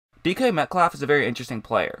DK Metcalf is a very interesting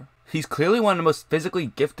player. He's clearly one of the most physically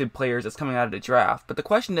gifted players that's coming out of the draft, but the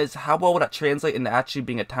question is, how well would that translate into actually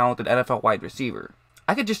being a talented NFL wide receiver?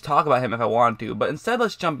 I could just talk about him if I wanted to, but instead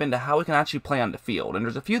let's jump into how he can actually play on the field, and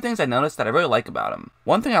there's a few things I noticed that I really like about him.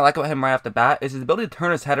 One thing I like about him right off the bat is his ability to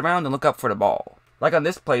turn his head around and look up for the ball. Like on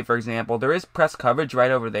this play, for example, there is press coverage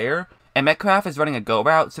right over there, and Metcalf is running a go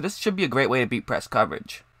route, so this should be a great way to beat press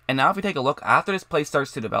coverage. And now if we take a look, after this play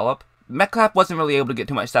starts to develop, Metcalf wasn't really able to get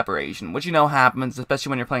too much separation, which you know happens, especially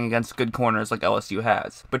when you're playing against good corners like LSU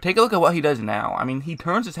has. But take a look at what he does now. I mean, he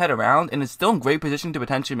turns his head around and is still in great position to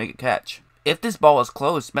potentially make a catch. If this ball is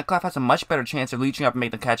close, Metcalf has a much better chance of reaching up and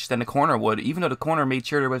making the catch than the corner would, even though the corner made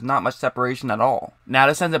sure there was not much separation at all. Now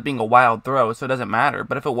this ends up being a wild throw, so it doesn't matter,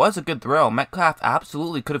 but if it was a good throw, Metcalf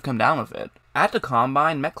absolutely could have come down with it. At the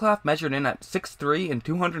combine, Metcalf measured in at 6'3" and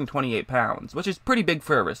 228 pounds, which is pretty big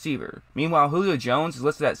for a receiver. Meanwhile, Julio Jones is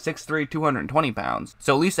listed at 6'3", 220 pounds,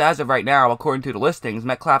 so at least as of right now, according to the listings,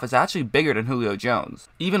 Metcalf is actually bigger than Julio Jones.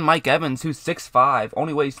 Even Mike Evans, who's 6'5",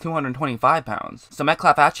 only weighs 225 pounds, so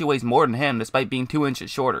Metcalf actually weighs more than him despite being 2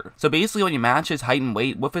 inches shorter. So basically when you match his height and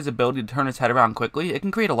weight with his ability to turn his head around quickly, it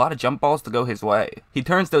can create a lot of jump balls to go his way. He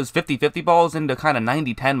turns those 50-50 balls into kind of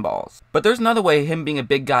 90-10 balls. But there's another way him being a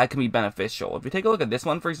big guy can be beneficial. If you take a look at this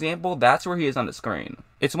one, for example, that's where he is on the screen.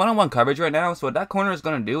 It's one-on-one coverage right now, so what that corner is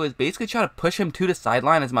going to do is basically try to push him to the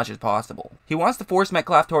sideline as much as possible. He wants to force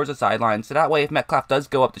Metcalf towards the sideline, so that way if Metcalf does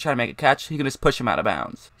go up to try to make a catch, he can just push him out of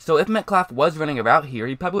bounds. So if Metcalf was running a route here,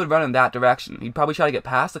 he probably would run in that direction. He'd probably try to get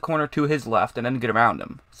past the corner to his left and then get around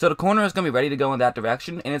him. So the corner is going to be ready to go in that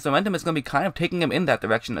direction, and its momentum is going to be kind of taking him in that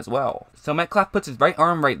direction as well. So Metcalf puts his right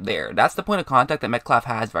arm right there. That's the point of contact that Metcalf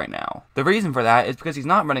has right now. The reason for that is because he's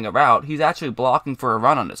not running a route, he's actually blocking for a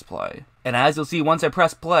run on this play. And as you'll see once I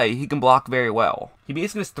press play, he can block very well. He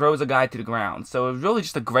basically just throws a guy to the ground, so it was really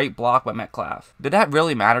just a great block by Metcalf. Did that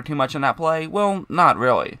really matter too much on that play? Well, not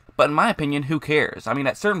really. But in my opinion, who cares? I mean,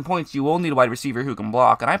 at certain points you will need a wide receiver who can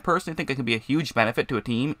block, and I personally think it can be a huge benefit to a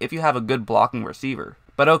team if you have a good blocking receiver.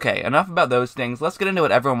 But okay, enough about those things, let's get into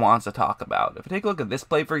what everyone wants to talk about. If we take a look at this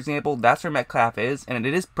play for example, that's where Metcalf is, and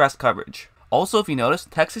it is press coverage. Also, if you notice,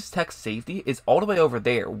 Texas Tech's safety is all the way over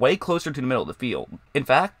there, way closer to the middle of the field. In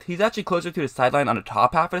fact, he's actually closer to the sideline on the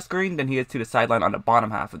top half of the screen than he is to the sideline on the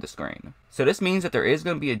bottom half of the screen. So this means that there is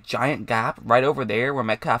going to be a giant gap right over there where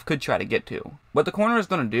Metcalf could try to get to. What the corner is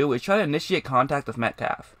going to do is try to initiate contact with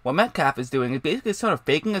Metcalf. What Metcalf is doing is basically sort of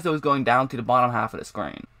faking as though he's going down to the bottom half of the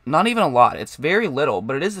screen. Not even a lot, it's very little,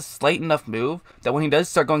 but it is a slight enough move that when he does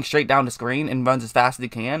start going straight down the screen and runs as fast as he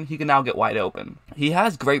can now get wide open. He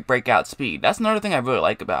has great breakout speed, that's another thing I really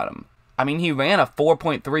like about him. I mean, he ran a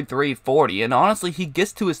 4.3340, and honestly, he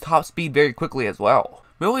gets to his top speed very quickly as well.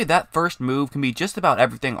 Really, that first move can be just about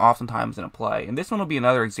everything oftentimes in a play, and this one will be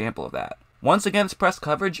another example of that. Once again, it's press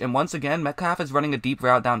coverage, and once again, Metcalf is running a deep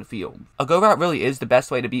route down the field. A go route really is the best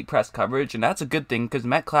way to beat press coverage, and that's a good thing because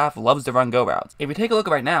Metcalf loves to run go routes. If you take a look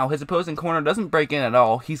right now, his opposing corner doesn't break in at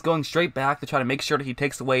all, he's going straight back to try to make sure that he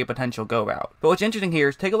takes away a potential go route. But what's interesting here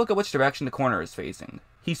is take a look at which direction the corner is facing.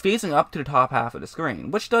 He's facing up to the top half of the screen,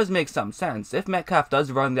 which does make some sense. If Metcalf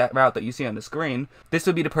does run that route that you see on the screen, this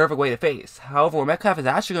would be the perfect way to face. However, what Metcalf is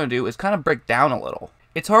actually going to do is kind of break down a little.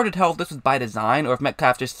 It's hard to tell if this was by design or if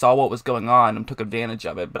Metcalf just saw what was going on and took advantage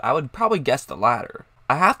of it, but I would probably guess the latter.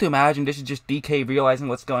 I have to imagine this is just DK realizing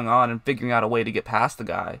what's going on and figuring out a way to get past the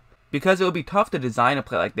guy. Because it would be tough to design a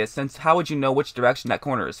play like this, since how would you know which direction that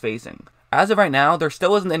corner is facing? As of right now, there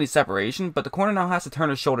still isn't any separation, but the corner now has to turn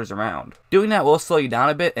his shoulders around. Doing that will slow you down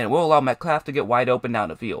a bit and it will allow Metcalf to get wide open down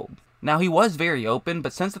the field. Now, he was very open,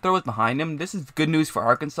 but since the throw was behind him, this is good news for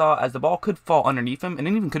Arkansas, as the ball could fall underneath him, and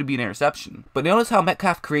it even could be an interception. But notice how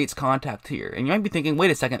Metcalf creates contact here, and you might be thinking, wait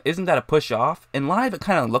a second, isn't that a push off? In live, it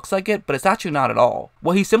kind of looks like it, but it's actually not at all.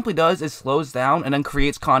 What he simply does is slows down and then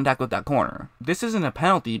creates contact with that corner. This isn't a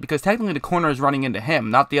penalty, because technically the corner is running into him,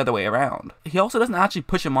 not the other way around. He also doesn't actually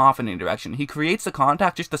push him off in any direction. He creates the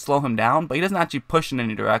contact just to slow him down, but he doesn't actually push in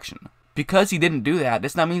any direction. Because he didn't do that,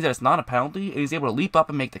 this now means that it's not a penalty, and he's able to leap up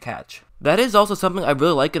and make the catch. That is also something I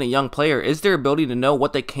really like in a young player, is their ability to know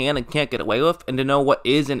what they can and can't get away with, and to know what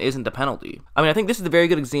is and isn't a penalty. I mean, I think this is a very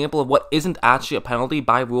good example of what isn't actually a penalty.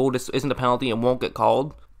 By rule, this isn't a penalty and won't get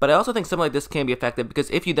called. But I also think something like this can be effective,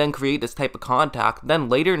 because if you then create this type of contact, then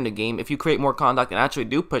later in the game, if you create more contact and actually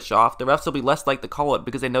do push off, the refs will be less likely to call it,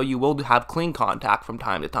 because they know you will have clean contact from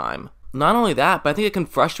time to time. Not only that, but I think it can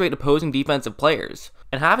frustrate opposing defensive players.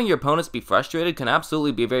 And having your opponents be frustrated can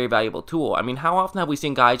absolutely be a very valuable tool. I mean, how often have we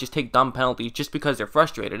seen guys just take dumb penalties just because they're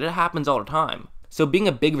frustrated? It happens all the time. So being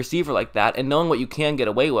a big receiver like that and knowing what you can get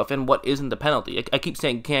away with and what isn't the penalty, I keep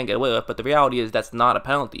saying can get away with, but the reality is that's not a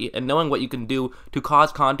penalty, and knowing what you can do to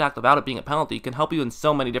cause contact without it being a penalty can help you in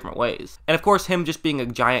so many different ways. And of course, him just being a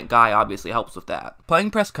giant guy obviously helps with that.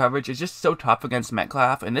 Playing press coverage is just so tough against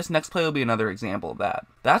Metcalf, and this next play will be another example of that.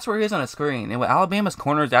 That's where he is on a screen, and what Alabama's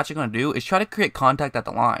corner is actually going to do is try to create contact at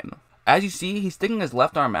the line. As you see, he's sticking his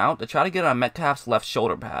left arm out to try to get on Metcalf's left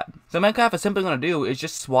shoulder pad. So Metcalf is simply going to do is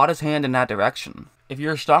just swat his hand in that direction. If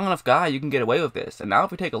you're a strong enough guy, you can get away with this. And now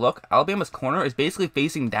if we take a look, Alabama's corner is basically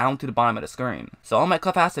facing down to the bottom of the screen. So all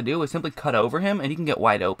Metcalf has to do is simply cut over him and he can get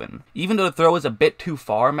wide open. Even though the throw was a bit too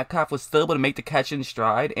far, Metcalf was still able to make the catch in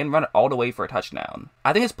stride and run it all the way for a touchdown.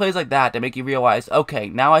 I think it's plays like that that make you realize, okay,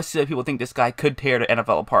 now I see that people think this guy could tear the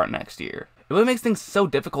NFL apart next year. It really makes things so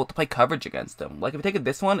difficult to play coverage against him. Like, if you take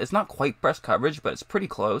this one, it's not quite press coverage, but it's pretty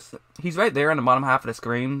close. He's right there in the bottom half of the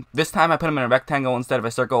screen. This time I put him in a rectangle instead of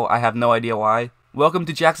a circle. I have no idea why. Welcome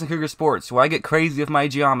to Jackson Cougar Sports, where I get crazy with my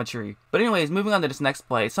geometry. But anyways, moving on to this next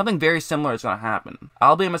play, something very similar is going to happen.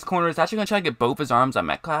 Alabama's corner is actually going to try to get both his arms on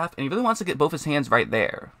Metcalf, and he really wants to get both his hands right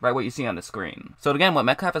there, right what you see on the screen. So again, what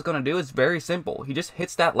Metcalf is going to do is very simple. He just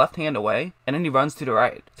hits that left hand away, and then he runs to the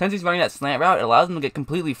right. Since he's running that slant route, it allows him to get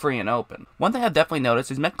completely free and open. One thing I've definitely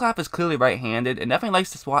noticed is Metcalf is clearly right-handed, and definitely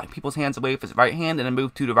likes to swat people's hands away with his right hand and then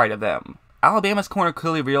move to the right of them. Alabama's corner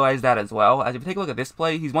clearly realized that as well, as if you take a look at this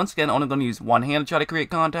play, he's once again only going to use one hand to try to create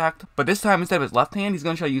contact, but this time instead of his left hand, he's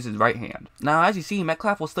going to try to use his right hand. Now as you see,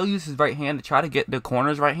 Metcalf will still use his right hand to try to get the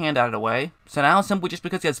corner's right hand out of the way, so now simply just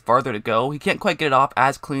because he has farther to go, he can't quite get it off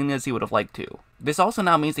as cleanly as he would have liked to. This also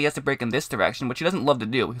now means he has to break in this direction, which he doesn't love to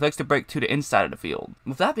do. He likes to break to the inside of the field.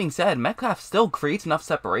 With that being said, Metcalf still creates enough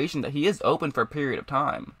separation that he is open for a period of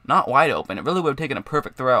time. Not wide open, it really would have taken a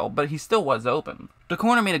perfect throw, but he still was open. The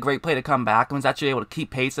corner made a great play to come back and was actually able to keep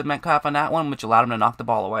pace with Metcalf on that one, which allowed him to knock the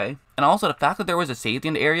ball away. And also, the fact that there was a safety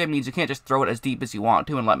in the area means you can't just throw it as deep as you want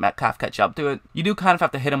to and let Metcalf catch up to it. You do kind of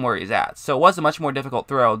have to hit him where he's at, so it was a much more difficult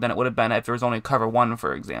throw than it would have been if there was only cover 1,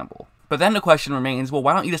 for example. But then the question remains, well,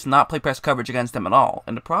 why don't you just not play press coverage against him at all?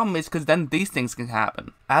 And the problem is because then these things can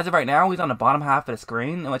happen. As of right now, he's on the bottom half of the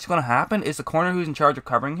screen, and what's going to happen is the corner who's in charge of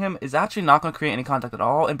covering him is actually not going to create any contact at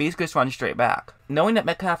all and basically just run straight back. Knowing that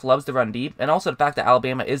Metcalf loves to run deep, and also the fact that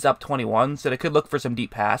Alabama is up 21, so they could look for some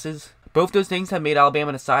deep passes, both those things have made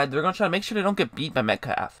Alabama decide they're going to try to make sure they don't get beat by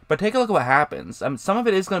Metcalf. But take a look at what happens. Some of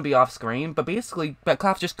it is going to be off screen, but basically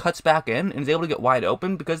Metcalf just cuts back in and is able to get wide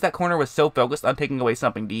open because that corner was so focused on taking away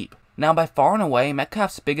something deep. Now, by far and away,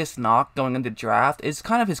 Metcalf's biggest knock going into the draft is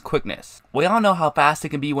kind of his quickness. We all know how fast he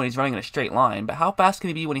can be when he's running in a straight line, but how fast can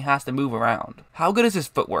he be when he has to move around? How good is his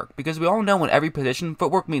footwork? Because we all know in every position,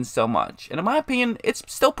 footwork means so much, and in my opinion, it's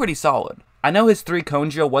still pretty solid. I know his 3-cone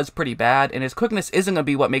drill was pretty bad, and his quickness isn't going to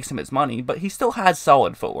be what makes him his money, but he still has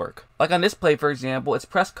solid footwork. Like on this play, for example, it's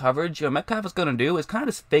press coverage, and what Metcalf is going to do is kind of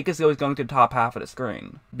as fake as though he's going to the top half of the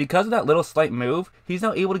screen. Because of that little slight move, he's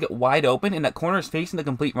now able to get wide open, and that corner is facing the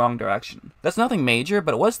complete wrong direction. That's nothing major,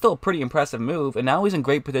 but it was still a pretty impressive move, and now he's in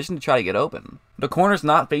great position to try to get open. The corner's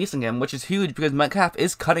not facing him, which is huge because Metcalf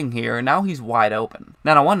is cutting here, and now he's wide open.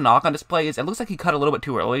 Now, the one knock on this play is it looks like he cut a little bit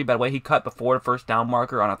too early by the way he cut before the first down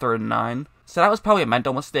marker on a 3rd and 9. So that was probably a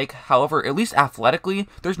mental mistake. However, at least athletically,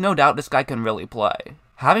 there's no doubt this guy can really play.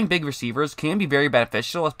 Having big receivers can be very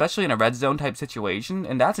beneficial, especially in a red zone type situation,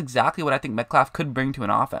 and that's exactly what I think Metcalf could bring to an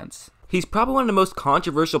offense. He's probably one of the most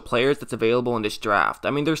controversial players that's available in this draft.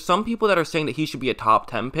 I mean, there's some people that are saying that he should be a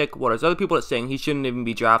top 10 pick, while there's other people that are saying he shouldn't even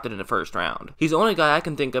be drafted in the 1st round. He's the only guy I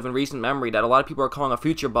can think of in recent memory that a lot of people are calling a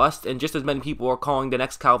future bust, and just as many people are calling the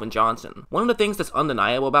next Calvin Johnson. One of the things that's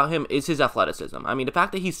undeniable about him is his athleticism. I mean, the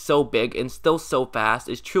fact that he's so big and still so fast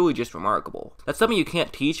is truly just remarkable. That's something you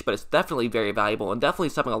can't teach, but it's definitely very valuable, and definitely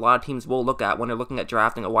something a lot of teams will look at when they're looking at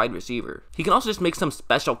drafting a wide receiver. He can also just make some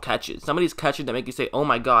special catches. Some of these catches that make you say, oh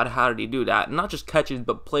my god, how did he do that? And not just catches,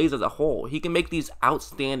 but plays as a whole. He can make these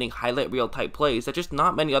outstanding highlight reel type plays that just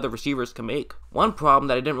not many other receivers can make. One problem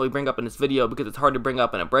that I didn't really bring up in this video because it's hard to bring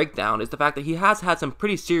up in a breakdown is the fact that he has had some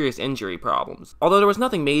pretty serious injury problems. Although there was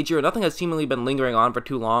nothing major, nothing has seemingly been lingering on for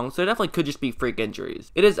too long, so it definitely could just be freak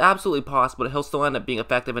injuries. It is absolutely possible that he'll still end up being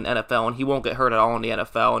effective in NFL and he won't get hurt at all in the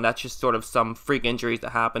NFL, and that's just sort of some freak injuries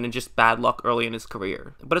that happen and just bad luck early in his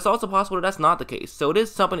career. But it's also possible that that's not the case, so it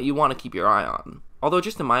is something that you want to keep your eye on. Although,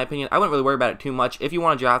 just in my opinion, I wouldn't really worry about it too much. If you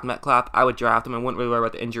want to draft Metcalf, I would draft him and wouldn't really worry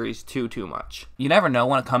about the injuries too much. You never know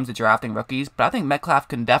when it comes to drafting rookies, but I think Metcalf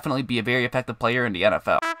can definitely be a very effective player in the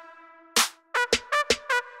NFL.